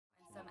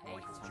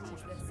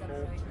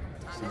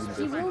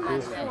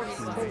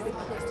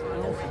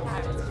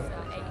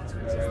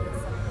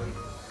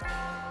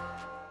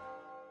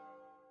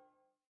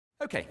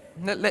Okay,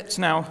 let's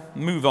now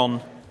move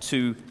on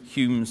to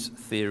Hume's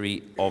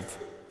theory of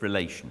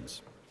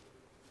relations.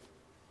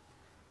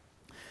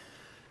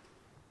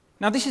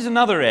 Now, this is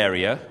another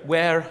area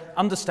where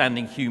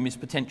understanding Hume is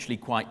potentially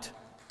quite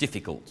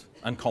difficult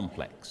and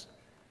complex.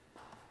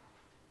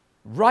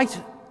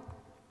 Right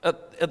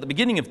at the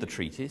beginning of the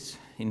treatise,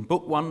 in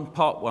Book 1,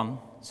 Part 1,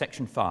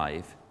 Section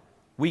 5,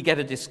 we get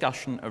a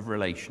discussion of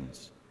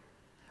relations.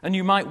 And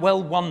you might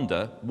well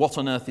wonder what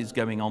on earth is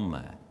going on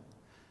there.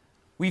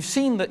 We've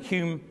seen that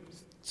Hume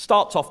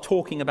starts off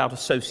talking about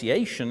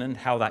association and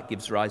how that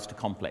gives rise to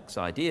complex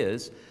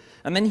ideas,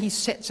 and then he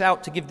sets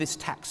out to give this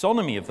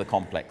taxonomy of the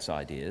complex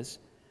ideas.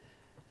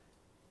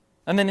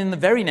 And then in the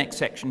very next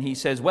section he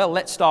says, well,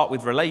 let's start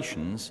with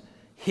relations.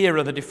 Here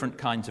are the different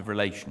kinds of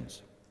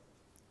relations.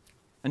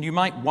 And you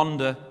might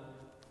wonder,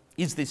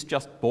 is this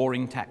just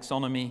boring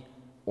taxonomy,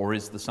 or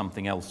is there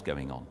something else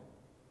going on?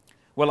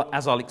 Well,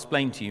 as I'll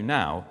explain to you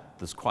now,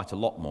 there's quite a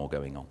lot more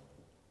going on.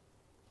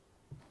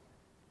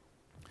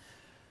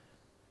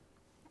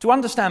 To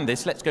understand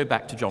this, let's go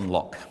back to John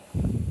Locke.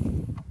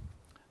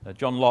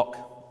 John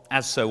Locke,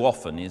 as so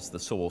often, is the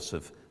source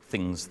of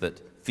things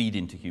that feed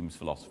into Hume's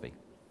philosophy.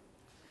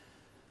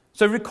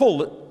 So recall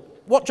that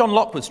what John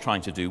Locke was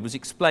trying to do was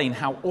explain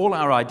how all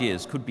our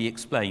ideas could be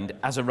explained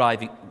as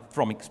arriving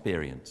from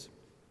experience.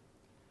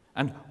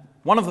 And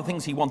one of the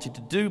things he wanted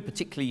to do,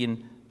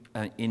 particularly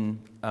in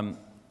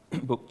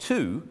Book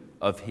 2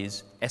 of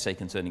his essay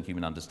concerning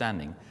human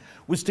understanding,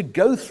 was to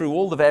go through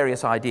all the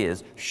various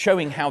ideas,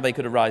 showing how they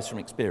could arise from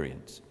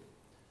experience.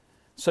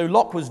 So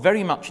Locke was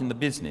very much in the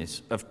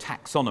business of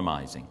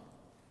taxonomizing,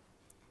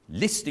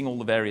 listing all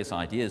the various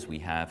ideas we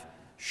have,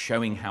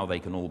 showing how they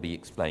can all be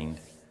explained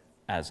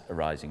as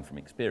arising from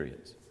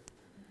experience.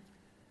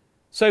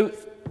 So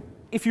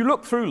if you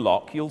look through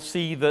Locke, you'll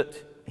see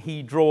that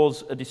he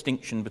draws a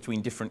distinction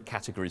between different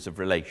categories of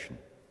relation.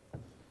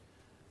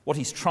 What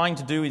he's trying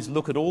to do is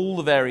look at all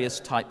the various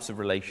types of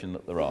relation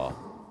that there are.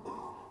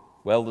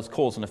 Well, there's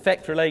cause and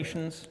effect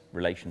relations,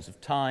 relations of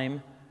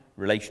time,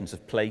 relations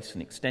of place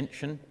and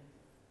extension,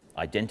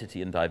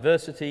 identity and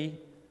diversity,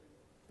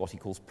 what he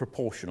calls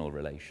proportional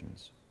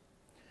relations.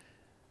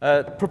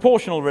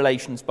 Proportional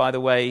relations, by the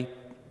way,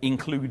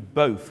 include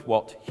both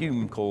what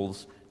Hume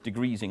calls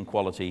degrees in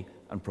quality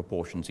and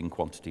proportions in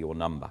quantity or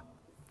number.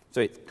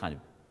 So it's kind of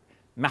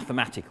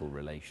mathematical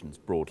relations,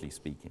 broadly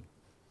speaking.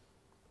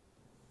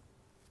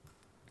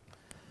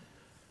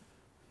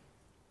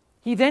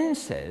 He then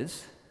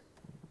says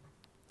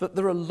that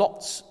there are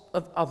lots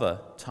of other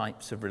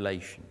types of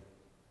relation,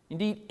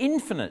 indeed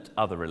infinite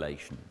other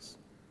relations.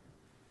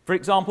 For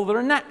example, there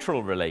are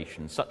natural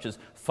relations such as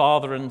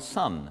father and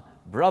son,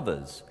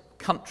 brothers,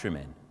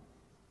 countrymen.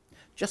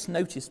 Just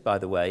notice, by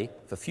the way,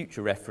 for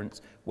future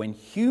reference, when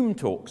Hume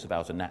talks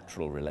about a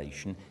natural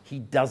relation, he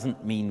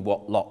doesn't mean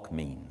what Locke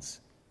means.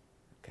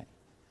 Okay.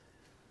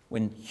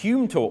 When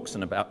Hume talks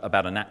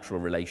about a natural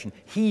relation,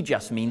 he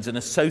just means an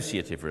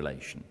associative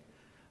relation.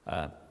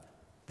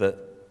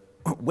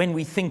 When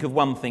we think of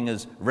one thing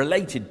as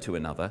related to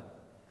another,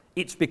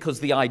 it's because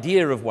the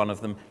idea of one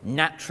of them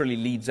naturally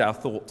leads our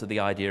thought to the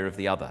idea of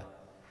the other,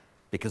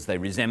 because they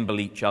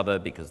resemble each other,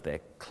 because they're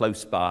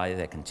close by,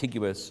 they're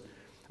contiguous,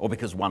 or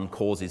because one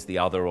causes the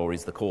other or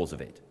is the cause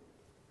of it.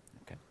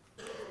 Okay.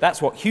 That's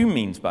what Hume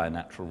means by a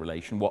natural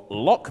relation. What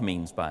Locke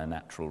means by a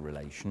natural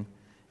relation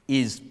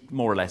is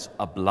more or less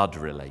a blood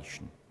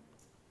relation.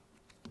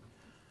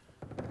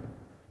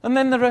 And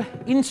then there are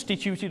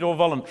instituted or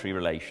voluntary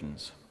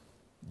relations.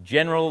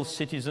 General,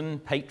 citizen,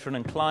 patron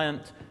and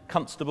client,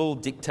 constable,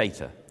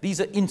 dictator.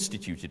 These are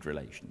instituted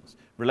relations,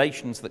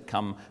 relations that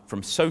come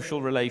from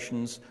social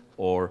relations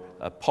or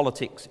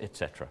politics,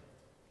 etc.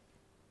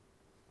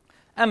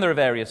 And there are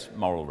various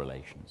moral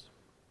relations.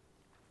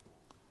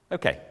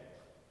 Okay.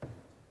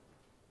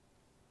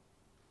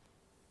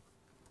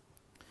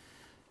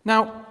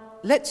 Now,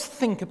 let's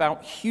think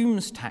about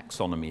Hume's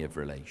taxonomy of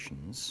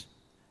relations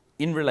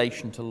in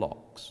relation to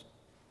Locke's.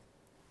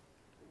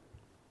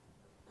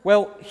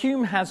 Well,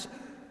 Hume has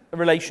a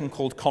relation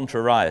called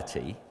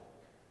contrariety,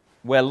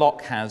 where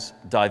Locke has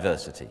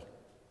diversity.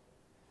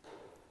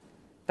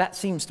 That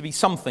seems to be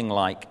something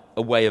like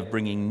a way of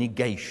bringing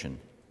negation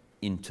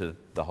into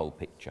the whole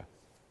picture.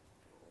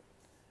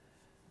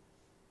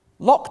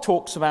 Locke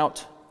talks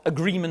about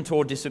agreement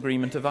or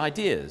disagreement of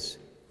ideas.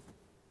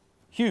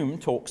 Hume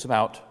talks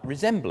about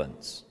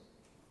resemblance.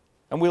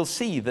 And we'll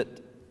see that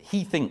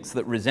he thinks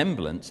that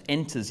resemblance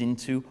enters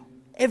into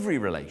every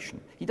relation.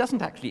 He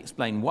doesn't actually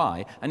explain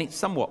why, and it's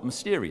somewhat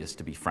mysterious,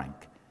 to be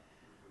frank.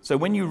 So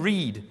when you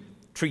read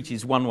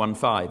Treatise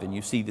 115 and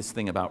you see this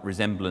thing about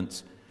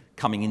resemblance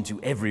coming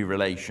into every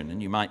relation,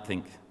 and you might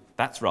think,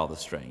 that's rather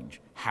strange.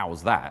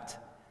 How's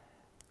that?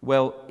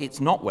 Well,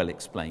 it's not well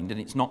explained, and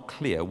it's not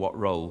clear what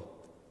role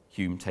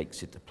Hume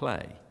takes it to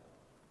play.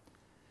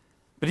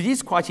 But it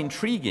is quite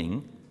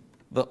intriguing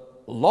that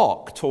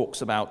Locke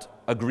talks about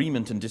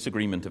agreement and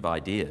disagreement of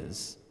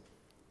ideas,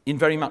 in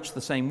very much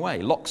the same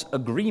way. Locke's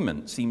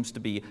agreement seems to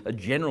be a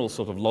general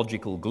sort of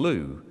logical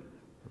glue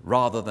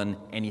rather than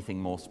anything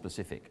more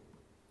specific.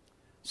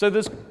 So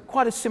there's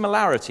quite a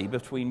similarity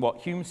between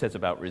what Hume says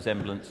about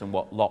resemblance and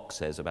what Locke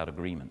says about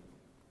agreement.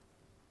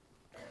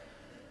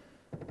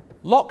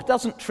 Locke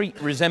doesn't treat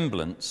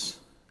resemblance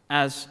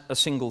as a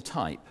single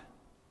type.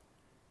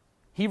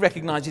 He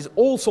recognizes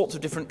all sorts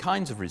of different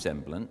kinds of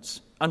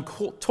resemblance and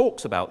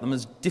talks about them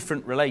as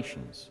different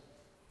relations.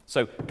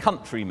 So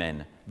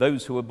countrymen,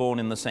 those who were born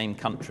in the same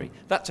country,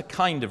 that's a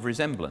kind of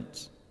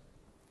resemblance.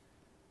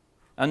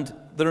 And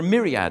there are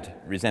myriad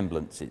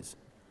resemblances,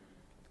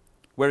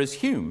 whereas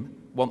Hume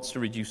wants to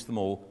reduce them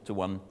all to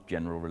one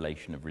general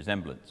relation of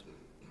resemblance.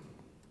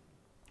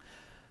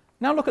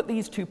 Now look at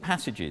these two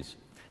passages.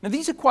 Now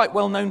these are quite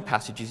well-known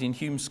passages in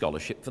Hume's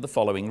scholarship for the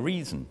following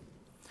reason.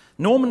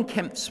 Norman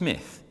Kemp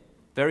Smith,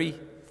 very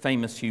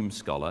famous Hume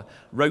scholar,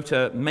 wrote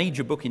a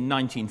major book in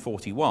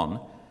 1941,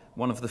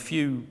 one of the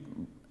few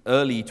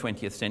early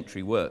 20th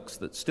century works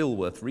that's still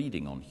worth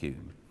reading on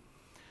Hume.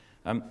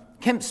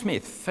 Kemp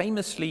Smith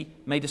famously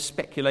made a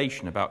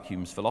speculation about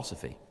Hume's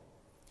philosophy.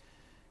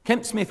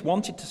 Kemp Smith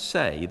wanted to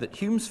say that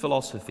Hume's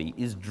philosophy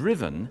is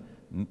driven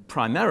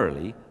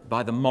primarily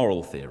by the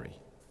moral theory.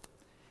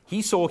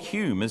 He saw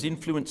Hume as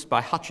influenced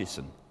by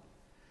Hutcheson.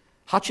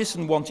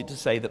 Hutcheson wanted to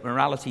say that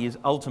morality is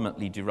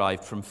ultimately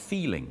derived from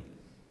feeling,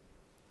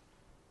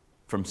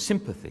 from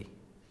sympathy,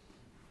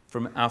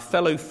 from our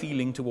fellow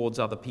feeling towards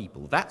other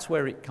people. That's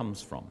where it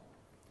comes from.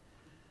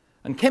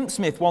 And Kemp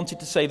Smith wanted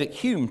to say that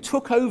Hume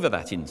took over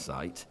that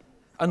insight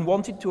and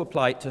wanted to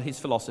apply it to his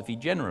philosophy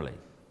generally.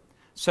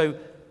 So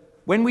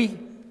when we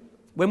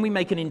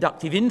make an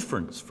inductive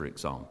inference, for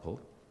example,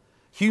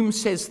 Hume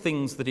says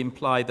things that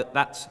imply that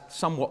that's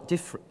somewhat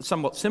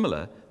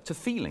similar to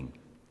feeling.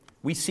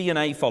 We see an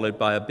A followed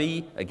by a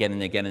B again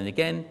and again and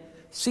again.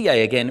 See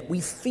A again,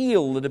 we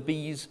feel that a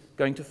B is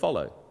going to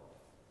follow.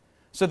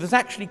 So there's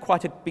actually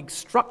quite a big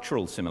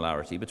structural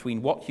similarity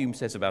between what Hume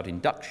says about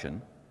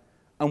induction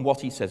and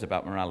what he says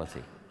about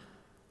morality.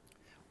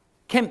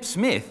 Kemp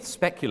Smith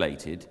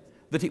speculated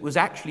that it was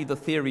actually the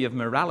theory of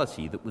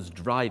morality that was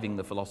driving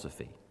the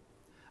philosophy,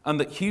 and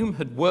that Hume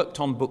had worked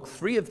on Book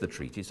 3 of the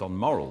Treatise on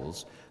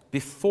Morals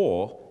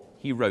before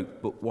he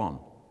wrote Book 1.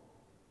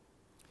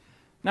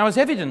 Now, as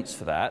evidence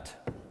for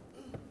that,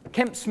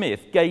 Kemp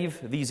Smith gave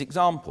these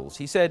examples.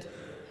 He said,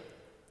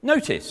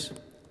 notice,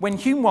 when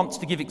Hume wants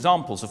to give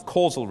examples of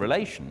causal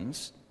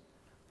relations,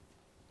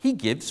 he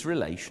gives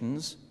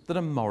relations that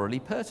are morally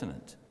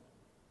pertinent.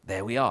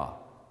 There we are.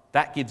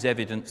 That gives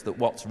evidence that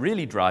what's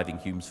really driving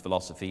Hume's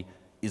philosophy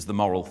is the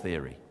moral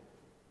theory.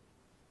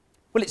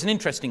 Well, it's an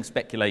interesting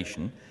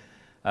speculation.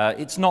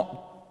 It's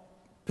not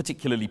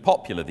particularly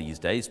popular these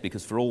days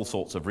because for all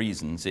sorts of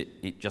reasons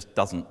it just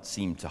doesn't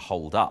seem to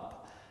hold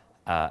up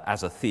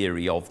as a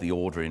theory of the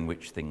order in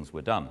which things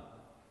were done.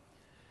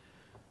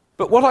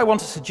 But what I want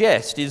to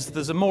suggest is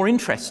there's a more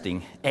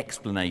interesting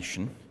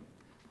explanation.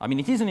 I mean,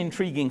 it is an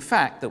intriguing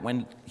fact that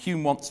when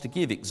Hume wants to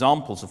give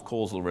examples of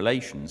causal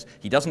relations,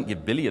 he doesn't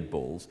give billiard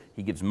balls,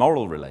 he gives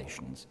moral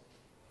relations.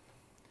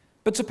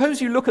 But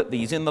suppose you look at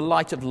these in the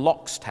light of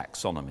Locke's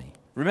taxonomy.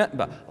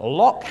 Remember,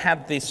 Locke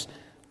had this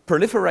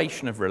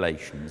proliferation of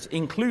relations,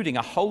 including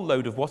a whole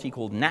load of what he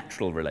called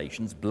natural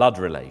relations, blood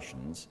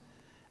relations,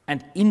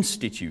 and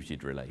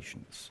instituted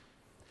relations.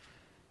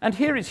 And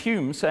here is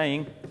Hume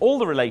saying all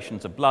the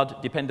relations of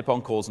blood depend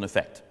upon cause and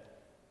effect.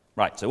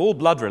 Right, so all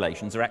blood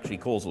relations are actually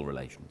causal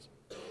relations.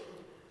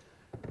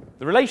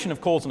 The relation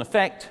of cause and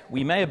effect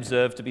we may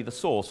observe to be the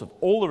source of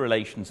all the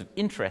relations of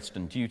interest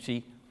and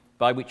duty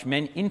by which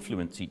men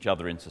influence each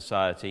other in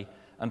society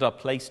and are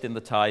placed in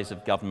the ties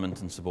of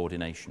government and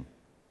subordination.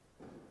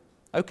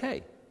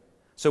 Okay,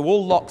 so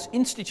all Locke's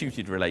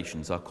instituted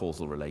relations are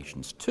causal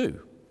relations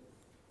too.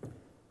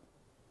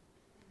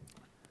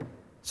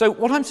 So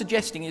what I'm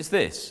suggesting is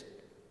this.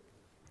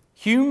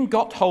 Hume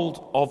got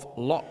hold of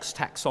Locke's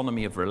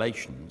taxonomy of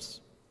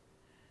relations,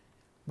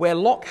 where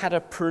Locke had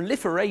a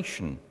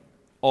proliferation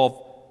of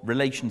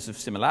relations of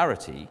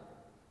similarity.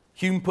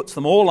 Hume puts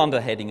them all under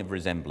the heading of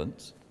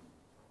resemblance.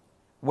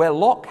 Where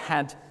Locke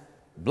had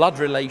blood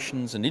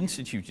relations and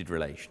instituted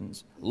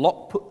relations,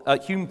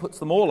 Hume puts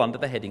them all under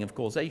the heading of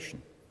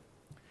causation.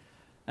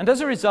 And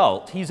as a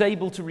result, he's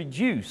able to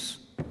reduce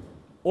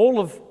all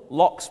of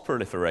Locke's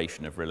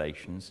proliferation of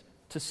relations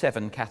to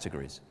 7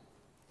 categories.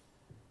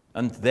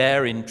 And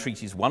there in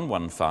Treatise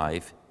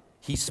 115,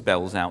 he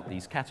spells out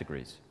these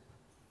categories.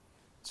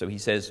 So he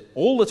says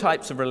all the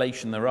types of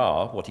relation there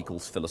are, what he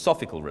calls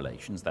philosophical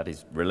relations, that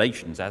is,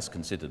 relations as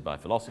considered by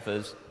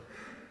philosophers,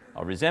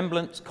 are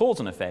resemblance, cause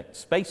and effect,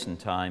 space and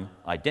time,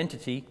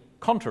 identity,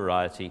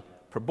 contrariety,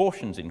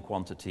 proportions in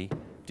quantity,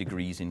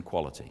 degrees in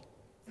quality.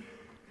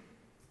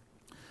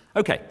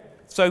 Okay,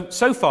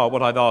 so far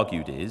what I've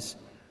argued is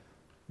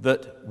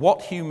that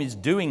what Hume is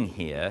doing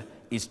here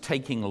is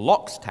taking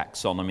Locke's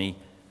taxonomy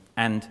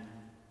and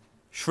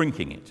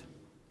shrinking it,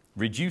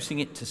 reducing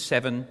it to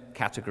 7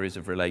 categories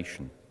of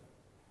relation.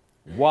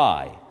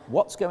 Why?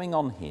 What's going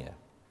on here?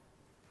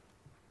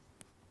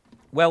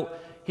 Well,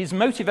 his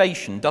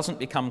motivation doesn't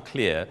become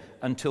clear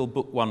until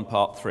Book 1,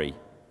 Part 3.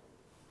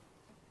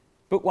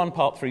 Book 1,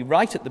 Part 3,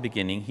 right at the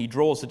beginning, he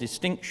draws a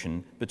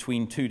distinction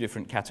between two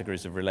different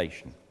categories of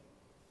relation.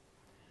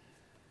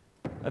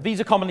 These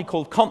are commonly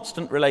called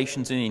constant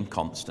relations and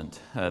inconstant.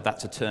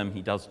 That's a term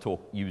he does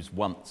use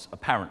once,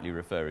 apparently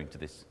referring to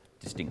this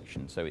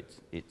distinction, so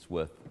it's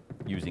worth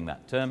using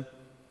that term.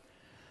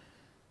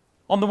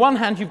 On the one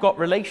hand, you've got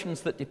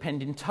relations that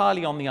depend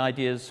entirely on the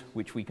ideas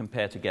which we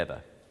compare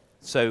together.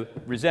 So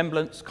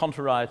resemblance,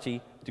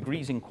 contrariety,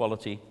 degrees in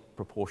quality,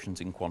 proportions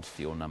in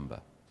quantity or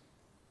number.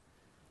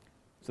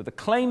 So the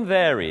claim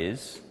there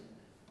is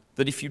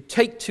that if you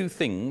take two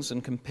things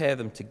and compare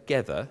them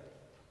together,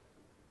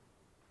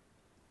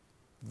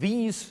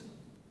 these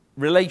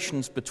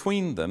relations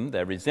between them,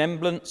 their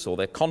resemblance or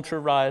their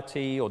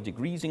contrariety or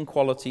degrees in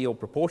quality or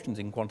proportions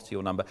in quantity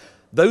or number,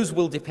 those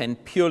will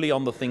depend purely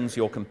on the things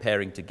you're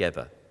comparing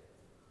together.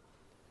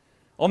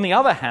 On the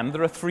other hand,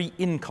 there are three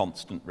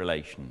inconstant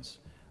relations: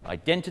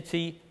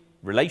 identity,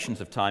 relations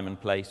of time and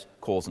place,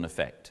 cause and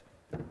effect.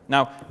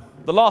 Now,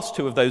 the last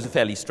two of those are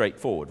fairly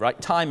straightforward, right?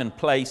 Time and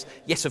place,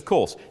 yes, of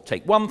course.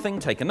 Take one thing,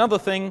 take another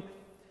thing.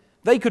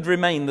 They could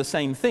remain the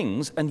same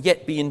things and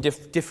yet be in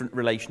different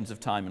relations of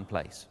time and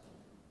place.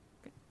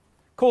 Okay.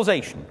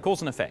 Causation,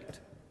 cause and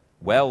effect.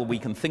 Well, we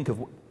can think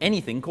of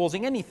anything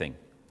causing anything.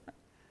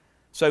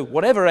 So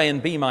whatever A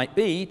and B might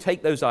be,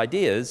 take those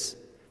ideas.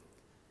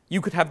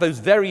 You could have those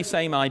very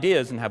same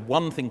ideas and have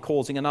one thing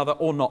causing another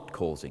or not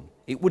causing.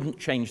 It wouldn't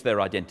change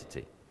their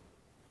identity.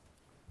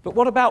 But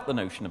what about the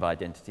notion of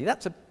identity?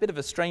 That's a bit of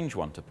a strange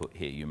one to put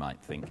here, you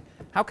might think.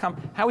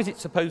 How is it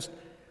supposed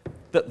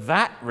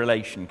that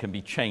relation can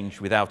be changed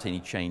without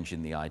any change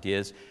in the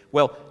ideas?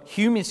 Well,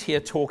 Hume is here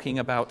talking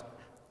about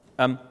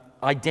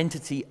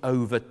identity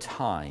over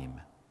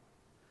time.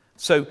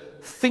 So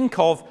think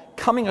of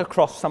coming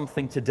across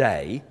something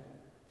today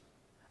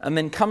and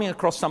then coming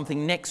across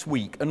something next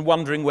week and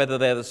wondering whether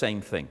they're the same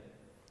thing.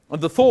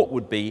 And the thought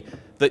would be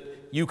that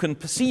you can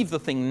perceive the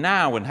thing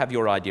now and have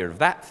your idea of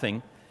that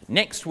thing.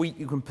 Next week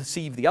you can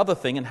perceive the other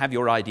thing and have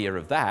your idea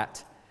of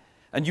that.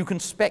 And you can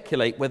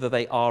speculate whether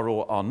they are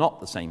or are not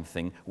the same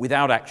thing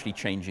without actually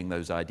changing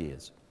those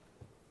ideas.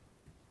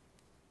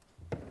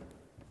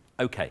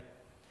 Okay.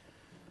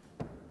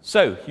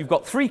 So you've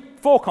got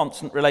four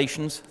constant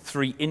relations,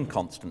 three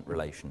inconstant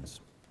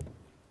relations.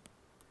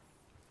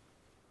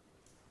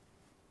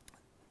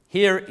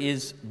 Here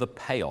is the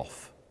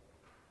payoff.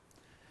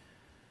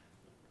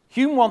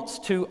 Hume wants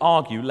to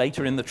argue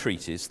later in the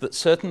treatise that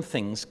certain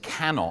things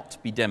cannot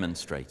be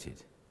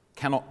demonstrated,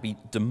 cannot be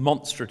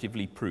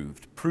demonstratively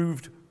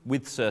proved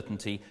with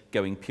certainty,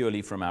 going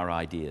purely from our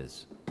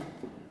ideas.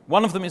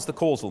 One of them is the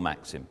causal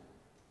maxim,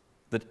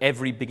 that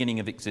every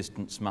beginning of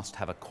existence must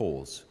have a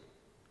cause.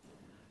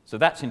 So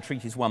that's in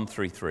Treatise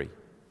 133.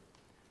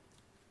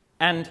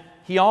 And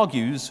he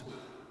argues,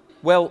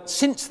 well,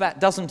 since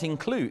that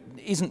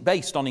isn't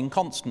based on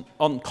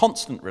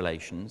constant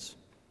relations,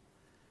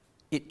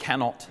 it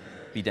cannot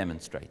be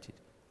demonstrated.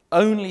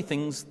 Only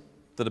things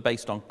that are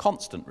based on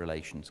constant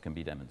relations can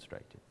be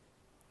demonstrated.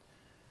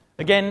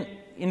 Again,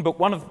 in Book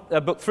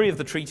 3 of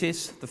the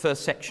treatise, the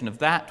first section of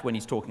that, when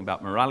he's talking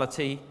about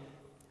morality,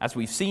 as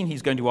we've seen,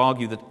 he's going to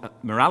argue that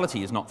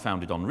morality is not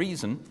founded on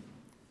reason,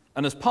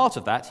 and as part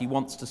of that, he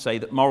wants to say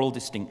that moral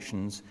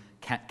distinctions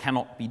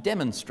cannot be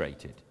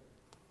demonstrated.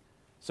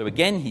 So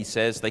again, he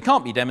says they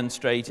can't be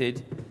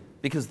demonstrated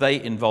because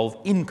they involve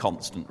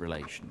inconstant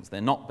relations.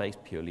 They're not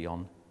based purely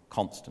on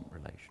constant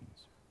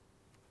relations.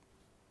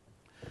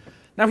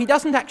 Now, he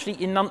doesn't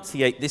actually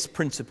enunciate this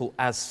principle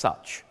as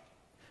such,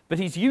 but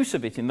his use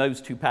of it in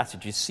those two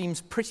passages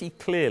seems pretty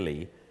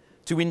clearly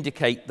to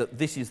indicate that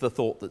this is the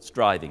thought that's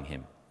driving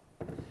him.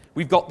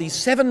 We've got these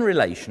seven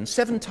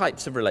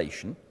types of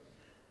relation.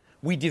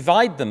 We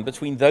divide them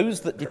between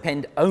those that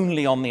depend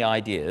only on the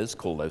ideas,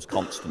 call those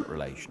constant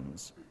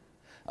relations,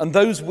 and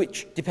those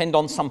which depend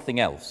on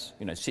something else,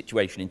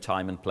 situation in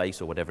time and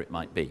place or whatever it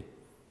might be.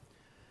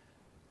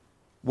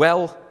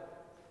 Well,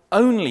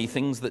 only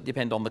things that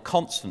depend on the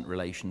constant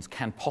relations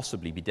can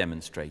possibly be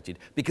demonstrated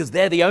because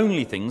they're the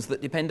only things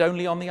that depend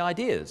only on the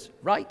ideas,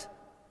 right?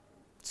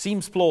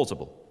 Seems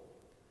plausible.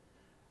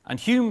 And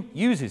Hume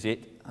uses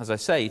it, as I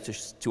say,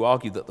 to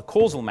argue that the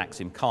causal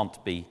maxim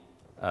can't be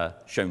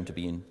shown to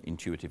be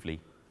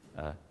intuitively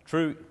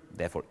true,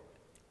 therefore,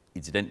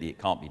 incidentally, it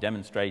can't be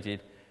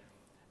demonstrated,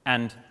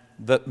 and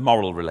that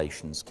moral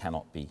relations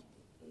cannot be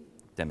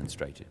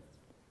demonstrated.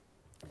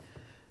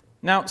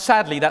 Now,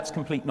 sadly, that's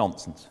complete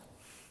nonsense.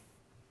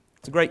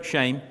 It's a great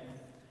shame,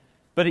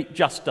 but it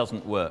just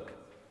doesn't work.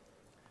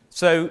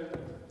 So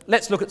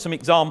let's look at some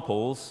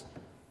examples.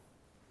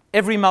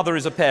 Every mother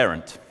is a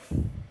parent.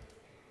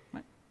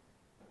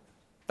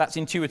 That's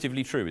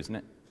intuitively true, isn't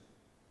it?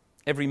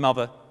 Every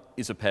mother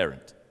is a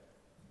parent.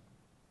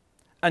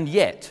 And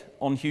yet,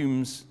 on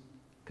Hume's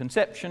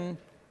conception,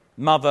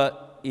 mother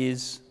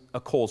is a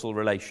causal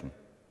relation.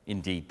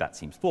 Indeed, that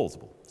seems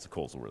plausible. It's a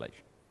causal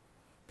relation.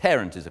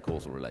 Parent is a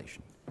causal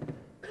relation.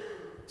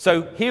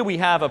 So here we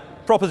have a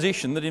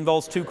proposition that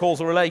involves two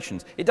causal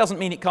relations. It doesn't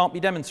mean it can't be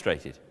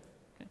demonstrated.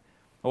 Okay?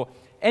 Or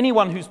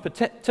anyone whose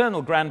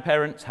paternal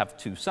grandparents have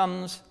two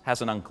sons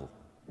has an uncle.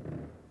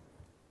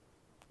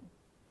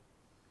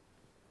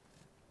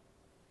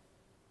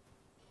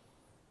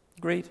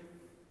 Agreed?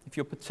 If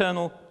your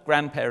paternal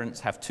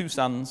grandparents have two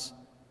sons,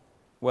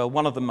 well,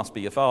 one of them must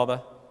be your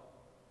father,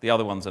 the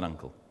other one's an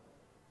uncle.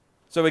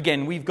 So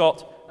again, we've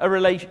got a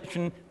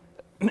relation,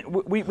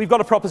 we've got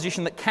a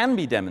proposition that can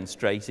be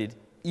demonstrated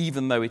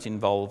even though it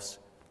involves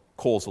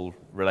causal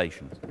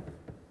relations.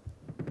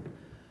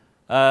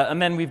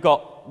 And then we've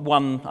got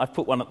one, I've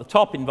put one at the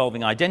top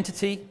involving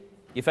identity.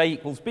 If A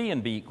equals B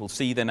and B equals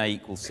C, then A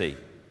equals C.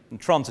 And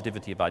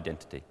transitivity of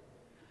identity.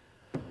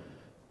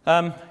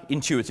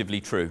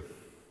 Intuitively true.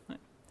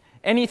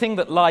 Anything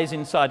that lies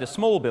inside a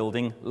small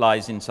building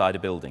lies inside a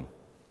building.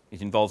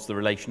 It involves the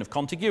relation of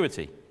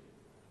contiguity.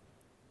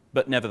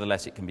 But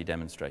nevertheless, it can be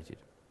demonstrated.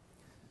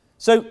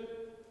 So,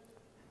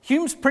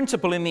 Hume's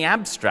principle in the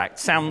abstract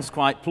sounds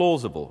quite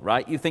plausible,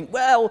 right? You think,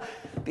 well,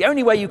 the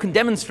only way you can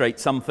demonstrate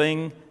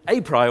something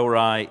a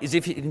priori is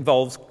if it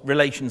involves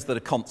relations that are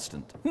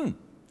constant.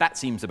 That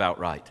seems about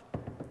right.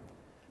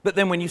 But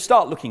then when you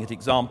start looking at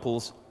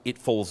examples, it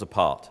falls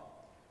apart.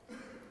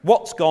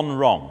 What's gone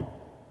wrong?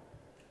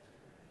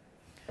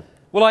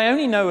 Well, I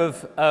only know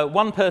of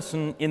one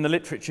person in the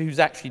literature who's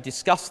actually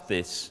discussed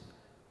this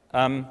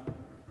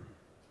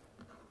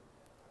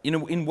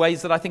in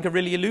ways that I think are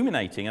really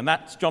illuminating, and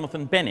that's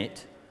Jonathan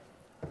Bennett.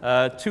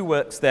 Two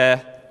works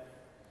there.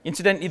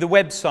 Incidentally, the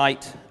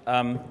website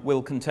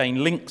will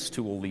contain links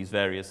to all these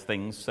various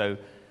things, so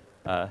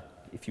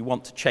if you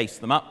want to chase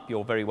them up,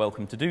 you're very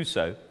welcome to do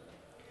so.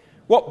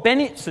 What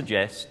Bennett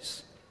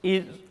suggests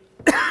is,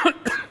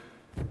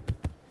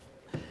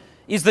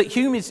 is that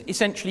Hume is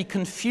essentially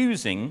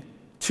confusing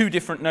two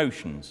different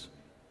notions.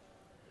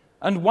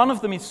 And one of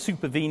them is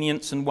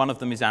supervenience and one of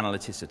them is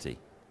analyticity.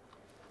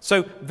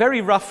 So,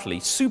 very roughly,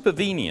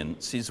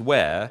 supervenience is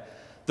where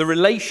the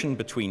relation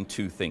between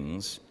two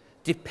things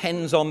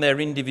depends on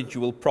their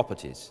individual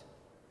properties.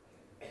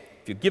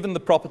 If you're given the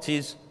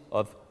properties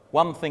of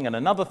one thing and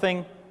another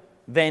thing,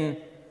 then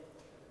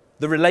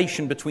the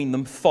relation between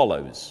them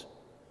follows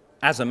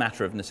as a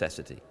matter of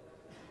necessity.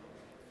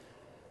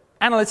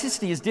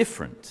 Analyticity is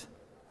different.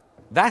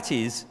 That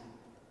is,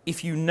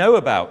 if you know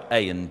about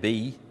A and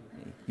B,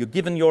 you're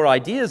given your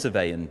ideas of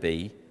A and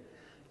B,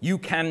 you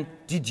can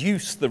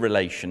deduce the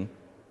relation.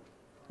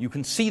 You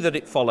can see that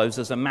it follows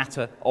as a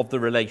matter of the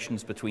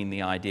relations between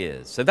the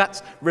ideas. So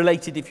that's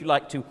related, if you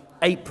like, to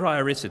a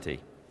prioricity.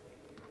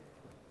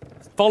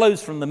 It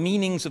follows from the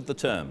meanings of the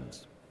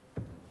terms.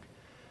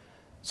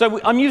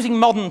 So I'm using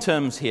modern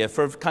terms here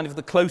for kind of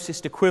the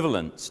closest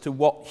equivalence to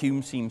what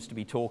Hume seems to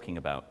be talking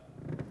about.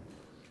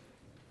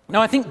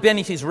 Now, I think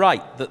Bennett is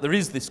right that there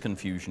is this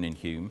confusion in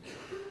Hume.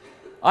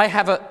 I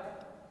have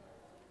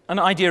an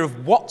idea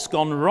of what's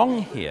gone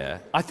wrong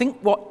here. I think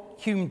what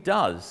Hume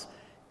does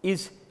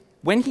is,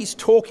 when he's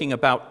talking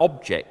about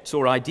objects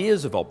or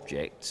ideas of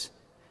objects,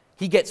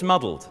 he gets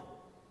muddled.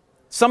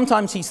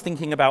 Sometimes he's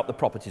thinking about the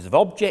properties of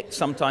objects,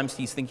 sometimes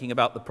he's thinking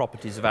about the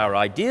properties of our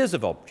ideas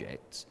of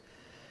objects.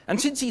 And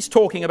since he's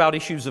talking about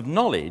issues of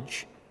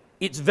knowledge,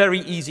 it's very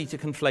easy to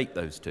conflate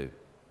those two.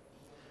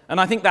 And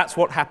I think that's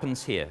what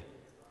happens here.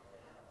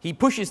 He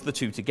pushes the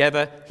two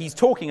together, he's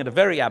talking at a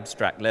very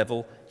abstract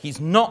level, he's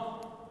not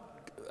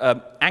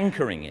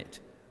anchoring it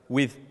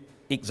with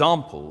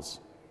examples,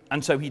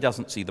 and so he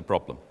doesn't see the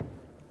problem.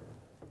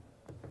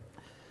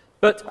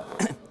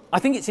 But I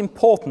think it's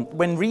important,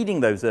 when reading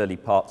those early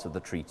parts of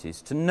the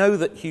treatise, to know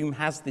that Hume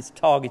has this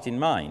target in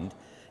mind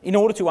in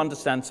order to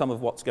understand some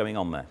of what's going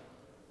on there.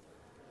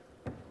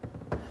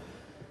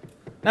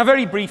 Now,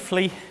 very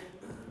briefly,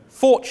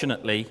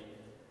 fortunately,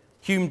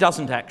 Hume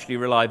doesn't actually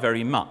rely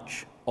very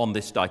much on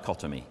this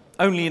dichotomy,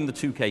 only in the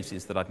two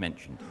cases that I've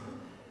mentioned.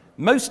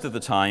 Most of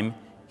the time,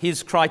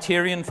 his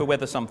criterion for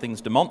whether something's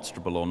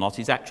demonstrable or not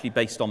is actually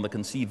based on the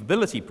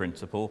conceivability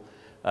principle,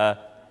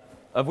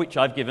 of which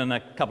I've given a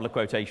couple of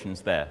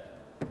quotations there.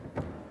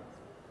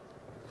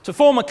 To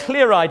form a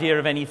clear idea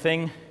of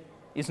anything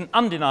is an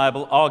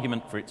undeniable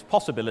argument for its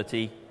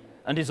possibility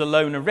and is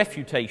alone a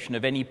refutation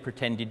of any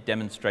pretended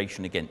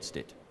demonstration against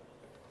it.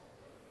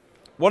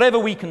 Whatever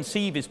we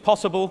conceive is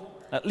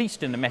possible, at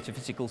least in a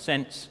metaphysical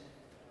sense,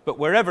 but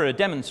wherever a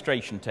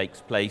demonstration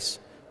takes place,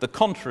 the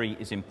contrary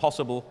is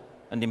impossible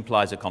and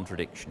implies a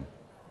contradiction.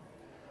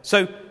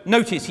 So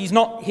notice he's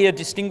not here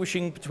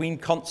distinguishing between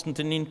constant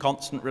and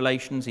inconstant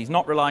relations. He's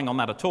not relying on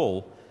that at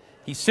all.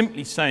 He's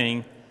simply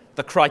saying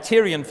the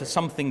criterion for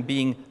something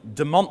being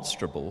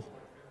demonstrable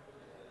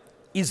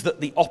is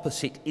that the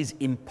opposite is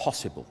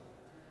impossible.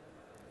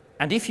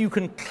 And if you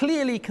can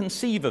clearly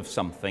conceive of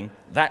something,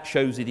 that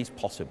shows it is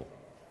possible.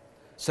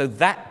 So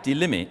that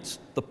delimits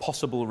the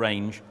possible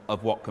range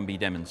of what can be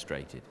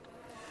demonstrated.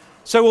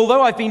 So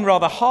although I've been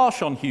rather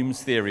harsh on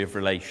Hume's theory of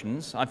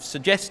relations, I've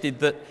suggested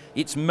that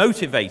it's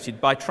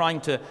motivated by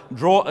trying to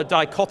draw a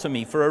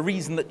dichotomy for a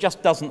reason that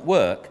just doesn't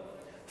work.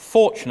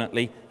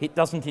 Fortunately, it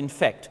doesn't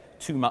infect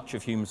too much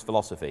of Hume's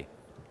philosophy.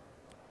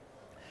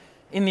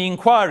 In the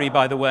inquiry,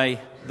 by the way,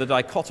 the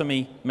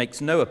dichotomy makes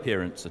no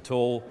appearance at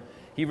all.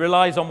 He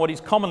relies on what is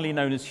commonly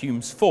known as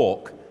Hume's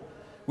fork,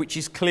 which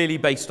is clearly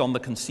based on the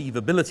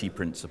conceivability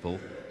principle,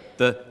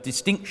 the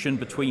distinction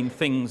between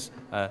things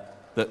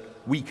that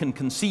we can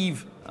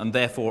conceive and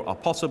therefore are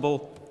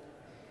possible,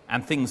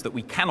 and things that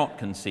we cannot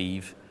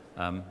conceive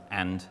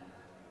and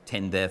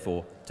tend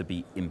therefore to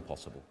be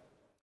impossible.